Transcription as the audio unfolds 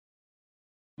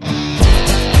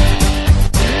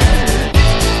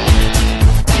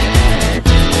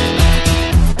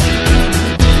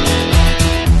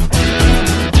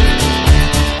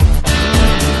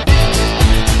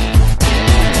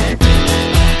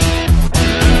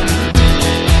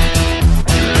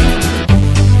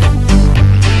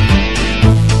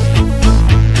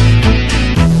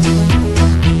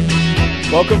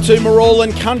Welcome to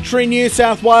Marulan Country, New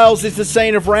South Wales is the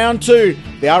scene of round 2,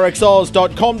 the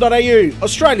RXAUS.com.au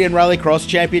Australian RallyCross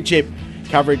Championship.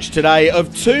 Coverage today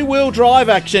of two-wheel drive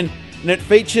action, and it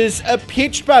features a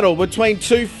pitched battle between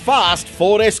two fast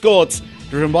Ford Escorts,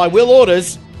 driven by Will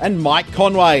Orders and Mike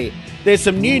Conway. There's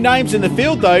some new names in the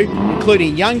field though,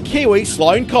 including young Kiwi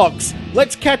Sloane Cox.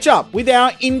 Let's catch up with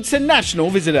our international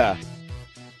visitor.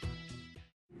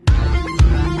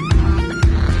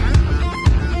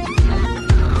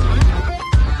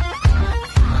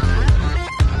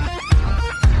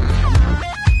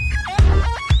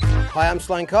 Hi, I'm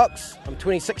Sloane Cox. I'm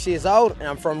 26 years old and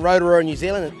I'm from Rotorua, New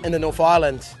Zealand in the North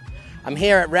Island. I'm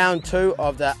here at round 2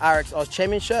 of the RXAUS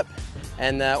Championship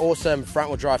and the awesome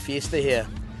front-wheel drive fiesta here.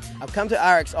 I've come to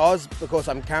RXAUS because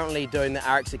I'm currently doing the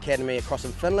RX Academy across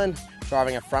in Finland,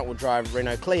 driving a front-wheel drive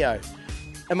Renault Clio.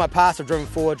 In my past I've driven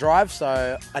four-wheel drive,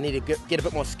 so I need to get a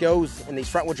bit more skills in these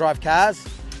front-wheel drive cars.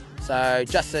 So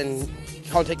Justin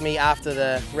contacted me after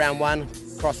the round 1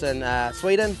 across in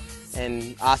Sweden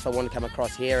and asked if I wanted to come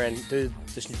across here and do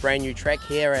this brand new track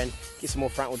here and get some more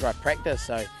front-wheel drive practice.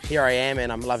 So here I am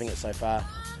and I'm loving it so far.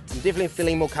 I'm definitely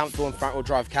feeling more comfortable in front-wheel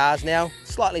drive cars now.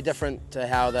 Slightly different to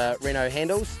how the Renault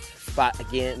handles, but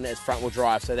again, it's front-wheel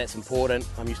drive, so that's important.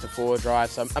 I'm used to four-wheel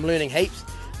drive, so I'm learning heaps.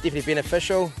 Definitely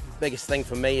beneficial. Biggest thing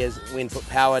for me is when to put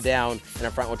power down in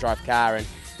a front-wheel drive car and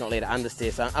not let it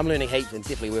understeer. So I'm learning heaps and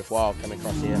definitely worthwhile coming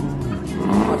across here.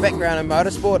 My background in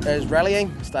motorsport is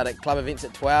rallying. I started club events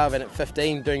at 12 and at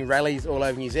 15 doing rallies all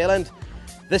over New Zealand.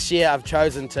 This year I've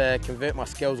chosen to convert my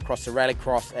skills across to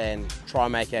rallycross and try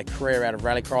and make a career out of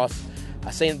rallycross.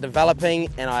 I've seen it developing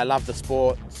and I love the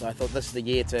sport, so I thought this is the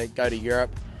year to go to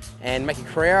Europe and make a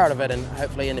career out of it and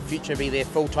hopefully in the future be there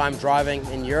full-time driving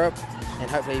in Europe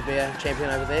and hopefully be a champion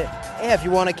over there. Yeah, if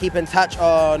you want to keep in touch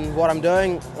on what I'm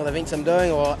doing or the events I'm doing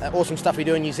or awesome stuff we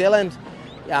do in New Zealand,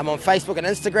 I'm on Facebook and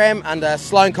Instagram under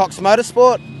Sloane Cox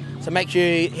Motorsport, so make sure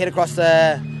you head across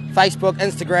to Facebook,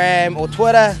 Instagram or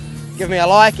Twitter, give me a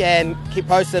like and keep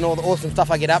posting all the awesome stuff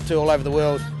I get up to all over the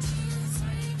world.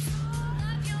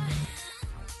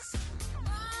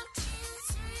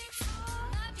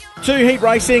 Two heat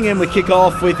racing, and we kick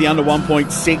off with the under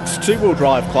 1.6 two-wheel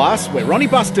drive class, where Ronnie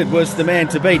Busted was the man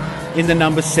to beat in the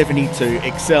number 72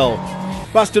 XL.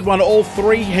 Busted won all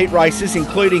 3 heat races,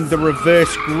 including the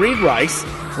reverse grid race,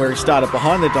 where he started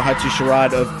behind the Daihatsu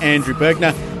Charade of Andrew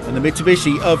Bergner and the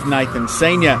Mitsubishi of Nathan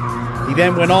Senior. He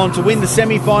then went on to win the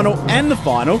semi-final and the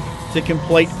final to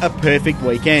complete a perfect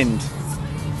weekend.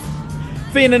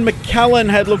 Fionn McCallan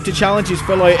had looked to challenge his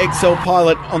fellow XL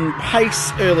pilot on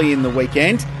pace early in the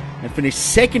weekend and finished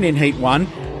second in Heat 1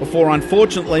 before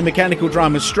unfortunately mechanical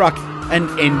dramas struck and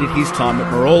ended his time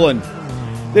at Marulan.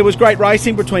 There was great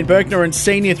racing between Bergner and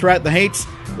Senior throughout the heats.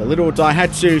 The little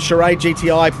Daihatsu Charade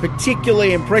GTI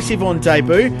particularly impressive on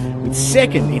debut, with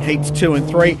second in Heats 2 and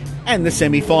 3 and the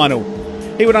semi-final.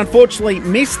 He would unfortunately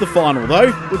miss the final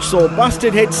though, which saw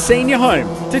Busted head Senior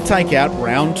home to take out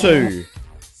round 2.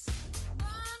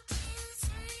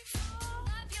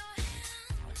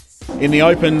 In the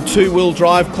open two-wheel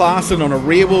drive class and on a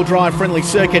rear-wheel drive friendly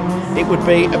circuit, it would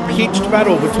be a pitched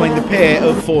battle between the pair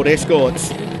of Ford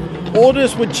Escorts.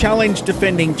 Orders would challenge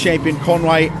defending champion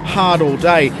Conway hard all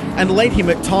day and lead him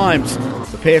at times,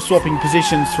 the pair swapping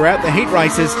positions throughout the heat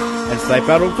races as they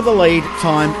battled for the lead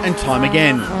time and time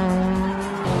again.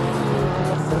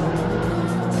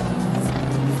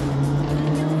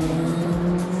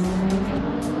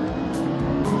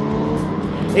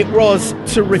 It was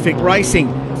terrific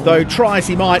racing. Though try as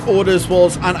he might, Orders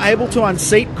was unable to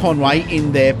unseat Conway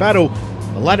in their battle,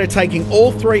 the latter taking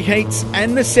all 3 heats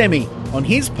and the semi on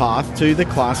his path to the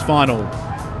class final.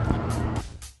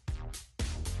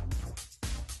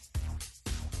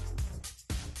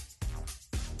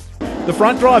 The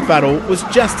front drive battle was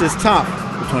just as tough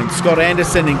between Scott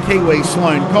Anderson and Kiwi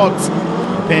Sloane Cox,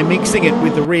 the pair mixing it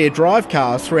with the rear drive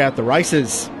cars throughout the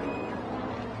races.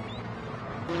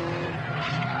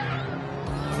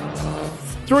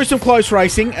 Through some close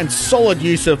racing and solid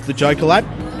use of the Joker lap,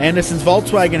 Anderson's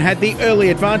Volkswagen had the early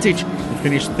advantage and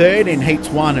finished third in Heats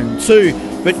 1 and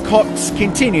 2, but Cox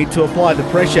continued to apply the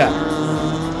pressure.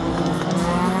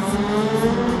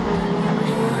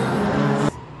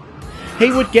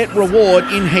 He would get reward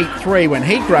in Heat 3 when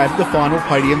he grabbed the final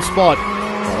podium spot,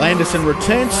 while Anderson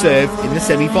returned serve in the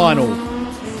semi-final.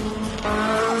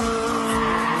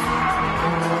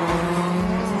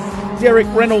 Derek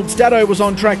Reynolds' Dado was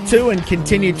on track too and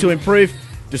continued to improve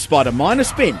despite a minor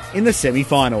spin in the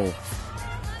semi-final.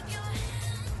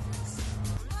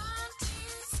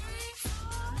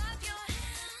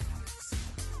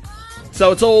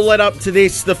 So it's all led up to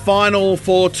this, the final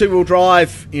for two-wheel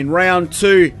drive in round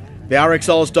 2, The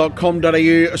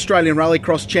RXAUS.com.au Australian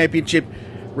RallyCross Championship.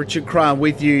 Richard Crane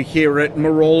with you here at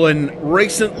Marulan.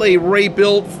 Recently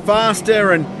rebuilt,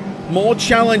 faster and more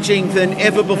challenging than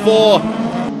ever before.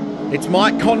 It's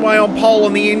Mike Conway on pole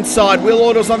on the inside, Will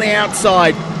Orders on the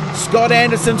outside, Scott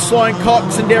Anderson, Sloane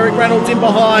Cox and Derek Reynolds in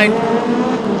behind.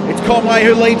 It's Conway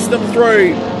who leads them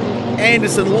through.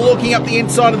 Anderson looking up the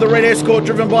inside of the red Escort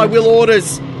driven by Will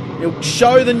Orders. He'll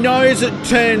show the nose at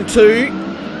turn 2,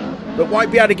 but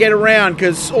won't be able to get around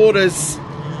because Orders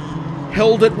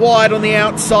held it wide on the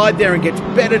outside there and gets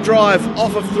better drive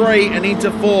off of 3 and into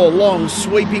 4. Long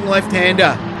sweeping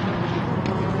left-hander.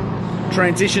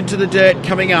 Transition to the dirt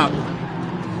coming up.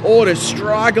 Orders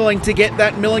struggling to get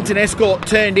that Millington Escort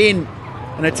turned in,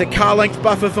 and it's a car length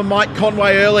buffer for Mike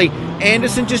Conway early.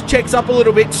 Anderson just checks up a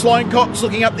little bit. Sloane Cox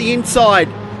looking up the inside.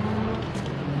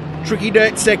 Tricky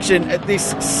dirt section at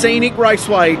this scenic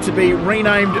raceway to be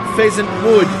renamed Pheasant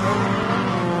Wood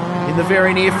in the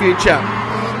very near future.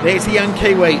 There's the young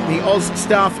Kiwi, the Oz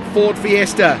Staff Ford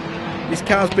Fiesta. This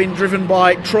car's been driven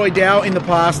by Troy Dow in the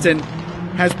past and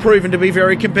has proven to be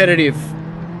very competitive.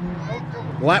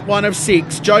 Lap 1 of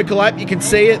 6, Joker lap, you can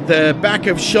see it, the back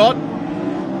of shot.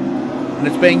 And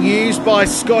it's being used by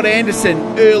Scott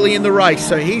Anderson early in the race,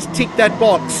 so he's ticked that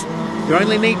box. You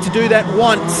only need to do that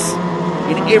once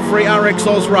in every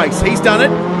RXAUS race. He's done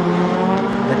it.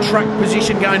 The track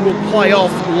position gain will play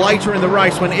off later in the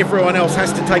race when everyone else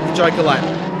has to take the Joker lap.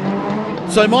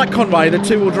 So Mike Conway, the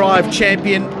two-wheel drive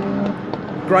champion,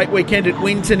 great weekend at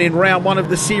Winton in round 1 of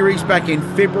the series back in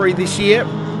February this year.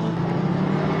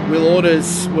 Will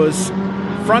Orders was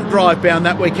front drive bound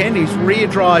that weekend. He's rear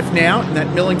drive now in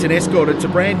that Millington Escort. It's a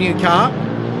brand new car,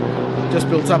 just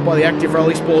built up by the Active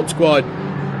Rally Sport squad.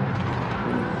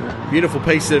 Beautiful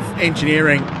piece of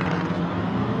engineering.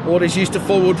 Orders used to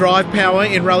four-wheel drive power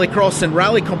in rallycross and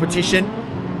rally competition,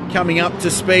 coming up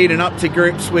to speed and up to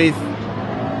grips with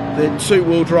the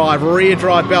two-wheel drive, rear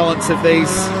drive balance of these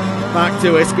Mark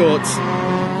II Escorts.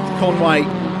 Conway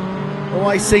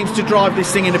always seems to drive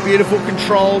this thing in a beautiful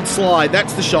controlled slide.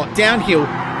 That's the shot. Downhill.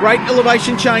 Great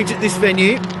elevation change at this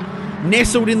venue.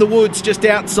 Nestled in the woods just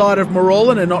outside of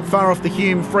Marulan and not far off the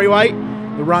Hume Freeway.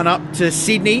 The run up to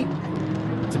Sydney.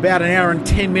 It's about an hour and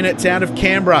 10 minutes out of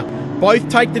Canberra. Both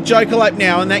take the Joker lap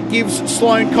now, and that gives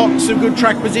Sloane Cox some good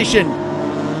track position.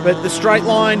 But the straight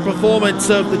line performance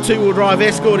of the two-wheel drive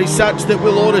Escort is such that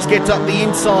Will Orders gets up the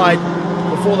inside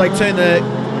before they turn the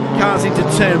cars into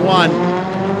turn 1.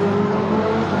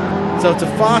 So it's a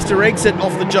faster exit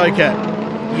off the Joker.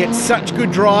 You get such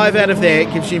good drive out of there,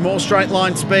 it gives you more straight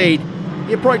line speed.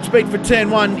 The approach speed for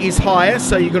turn 1 is higher,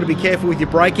 so you've got to be careful with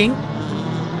your braking.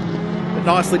 But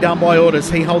nicely done by Orders.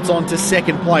 He holds on to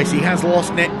second place. He has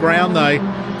lost net ground though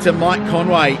to Mike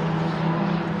Conway.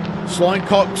 Sloane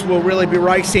Cox will really be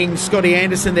racing Scotty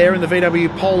Anderson there in the VW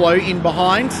Polo in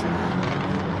behind.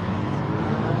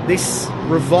 This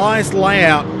revised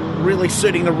layout really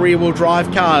suiting the rear-wheel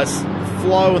drive cars.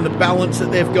 Flow and the balance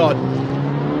that they've got.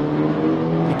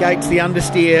 Negates the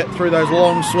understeer through those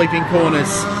long sweeping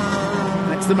corners.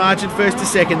 That's the margin first to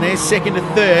second. There's second to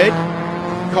third.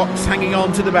 Cox hanging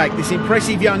on to the back. This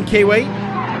impressive young Kiwi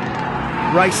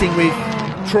racing with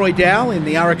Troy Dow in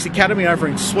the RX Academy over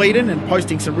in Sweden and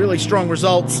posting some really strong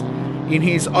results in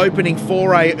his opening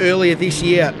foray earlier this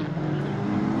year.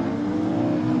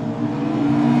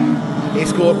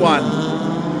 Escort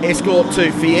 1. Escort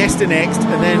 2, Fiesta next,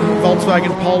 and then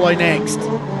Volkswagen Polo next.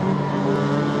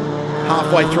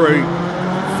 Halfway through,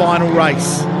 final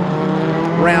race.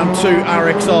 Round 2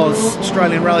 RXAUS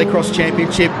Australian RallyCross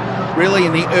Championship. Really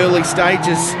in the early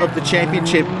stages of the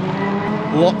championship.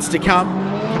 Lots to come.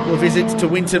 A couple of visits to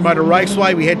Winton Motor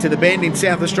Raceway. We head to the Bend in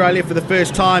South Australia for the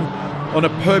first time on a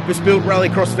purpose-built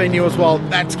rallycross venue as well.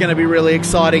 That's going to be really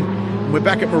exciting. And we're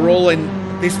back at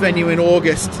Marulan, this venue in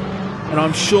August. And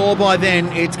I'm sure by then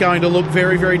it's going to look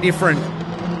very, very different.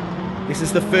 This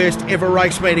is the first ever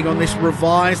race meeting on this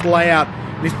revised layout.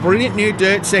 This brilliant new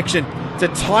dirt section. It's a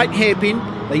tight hairpin.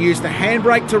 They use the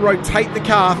handbrake to rotate the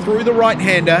car through the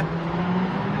right-hander.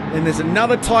 Then there's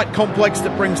another tight complex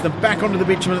that brings them back onto the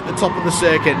bitumen at the top of the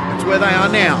circuit. That's where they are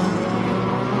now.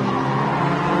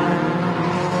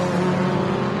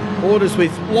 Orders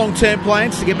with long-term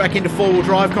plans to get back into four-wheel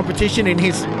drive competition in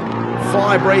his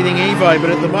fire-breathing Evo, but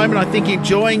at the moment I think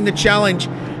enjoying the challenge.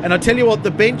 And I tell you what,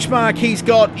 the benchmark he's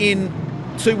got in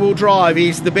two-wheel drive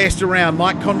is the best around.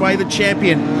 Mike Conway, the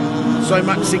champion. So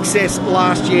much success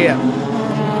last year.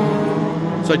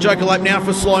 So Joker lap now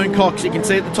for Sloane Cox. You can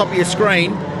see at the top of your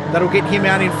screen, that'll get him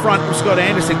out in front of Scott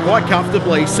Anderson quite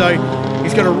comfortably. So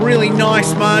he's got a really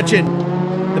nice margin.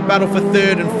 The battle for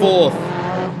third and fourth.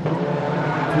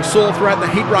 We saw throughout the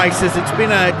heat races, it's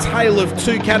been a tale of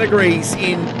two categories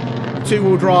in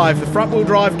two-wheel drive. The front-wheel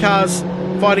drive cars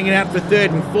fighting it out for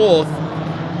third and fourth.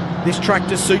 This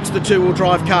tractor suits the two-wheel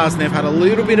drive cars, and they've had a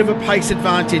little bit of a pace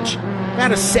advantage,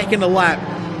 about a second a lap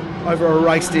over a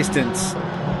race distance.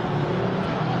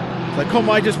 So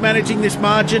Conway just managing this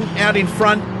margin out in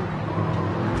front.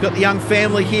 He's got the young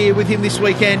family here with him this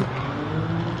weekend,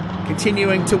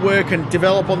 continuing to work and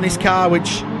develop on this car, which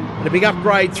had a big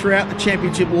upgrade throughout the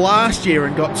championship last year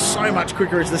and got so much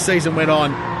quicker as the season went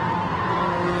on.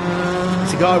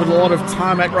 He's a guy with a lot of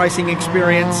tarmac racing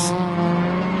experience.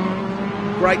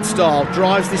 Great style,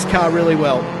 drives this car really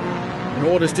well. And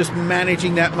Order's just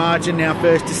managing that margin now,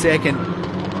 first to second.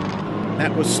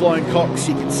 That was Sloane Cox.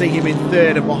 You can see him in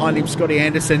third, and behind him Scotty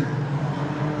Anderson.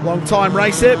 Long time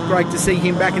racer, great to see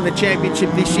him back in the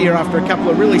championship this year after a couple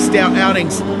of really stout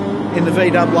outings in the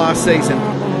VW last season.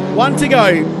 One to go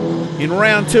in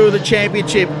round two of the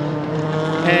championship,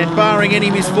 and barring any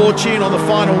misfortune on the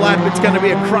final lap, it's going to be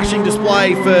a crushing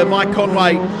display for Mike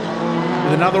Conway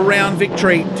with another round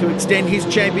victory to extend his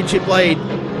championship lead.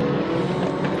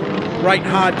 Great,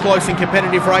 hard, close and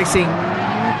competitive racing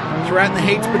throughout the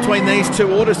heats between these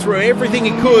two. Orders threw everything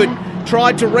he could,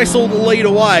 tried to wrestle the lead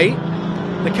away.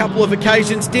 On a couple of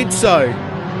occasions did so.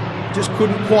 Just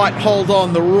couldn't quite hold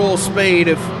on. The raw speed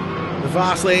of the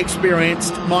vastly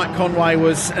experienced Mike Conway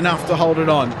was enough to hold it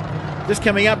on. Just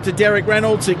coming up to Derek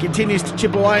Reynolds, who continues to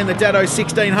chip away in the Dado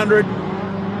 1600.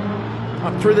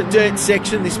 Up through the dirt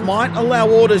section. This might allow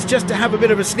Orders just to have a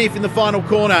bit of a sniff in the final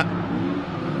corner.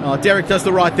 Oh, Derek does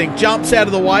the right thing. Jumps out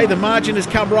of the way. The margin has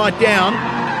come right down.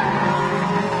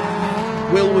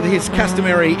 Will, with his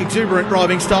customary exuberant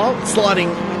driving style, sliding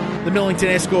the Millington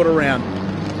Escort around.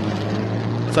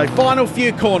 So final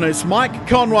few corners. Mike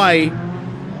Conway,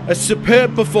 a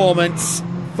superb performance.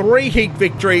 3 heat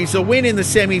victories, a win in the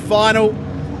semi-final.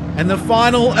 And the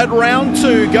final at round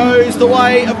 2 goes the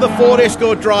way of the Ford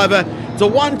Escort driver. It's a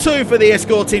 1-2 for the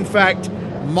Escorts, in fact.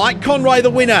 Mike Conway the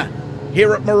winner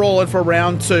here at Marulan for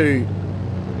round 2.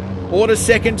 Orders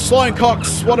second. Sloane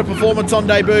Cox, what a performance on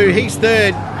debut. He's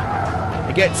third.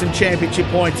 He gets some championship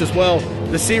points as well.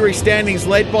 The series standings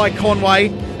led by Conway,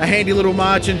 a handy little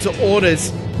margin to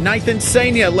Orders. Nathan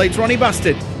Senior leads Ronnie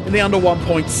Busted in the under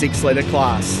 1.6 litre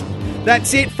class.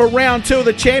 That's it for round 2 of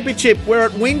the championship. We're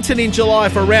at Winton in July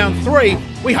for round 3.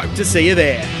 We hope to see you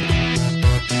there.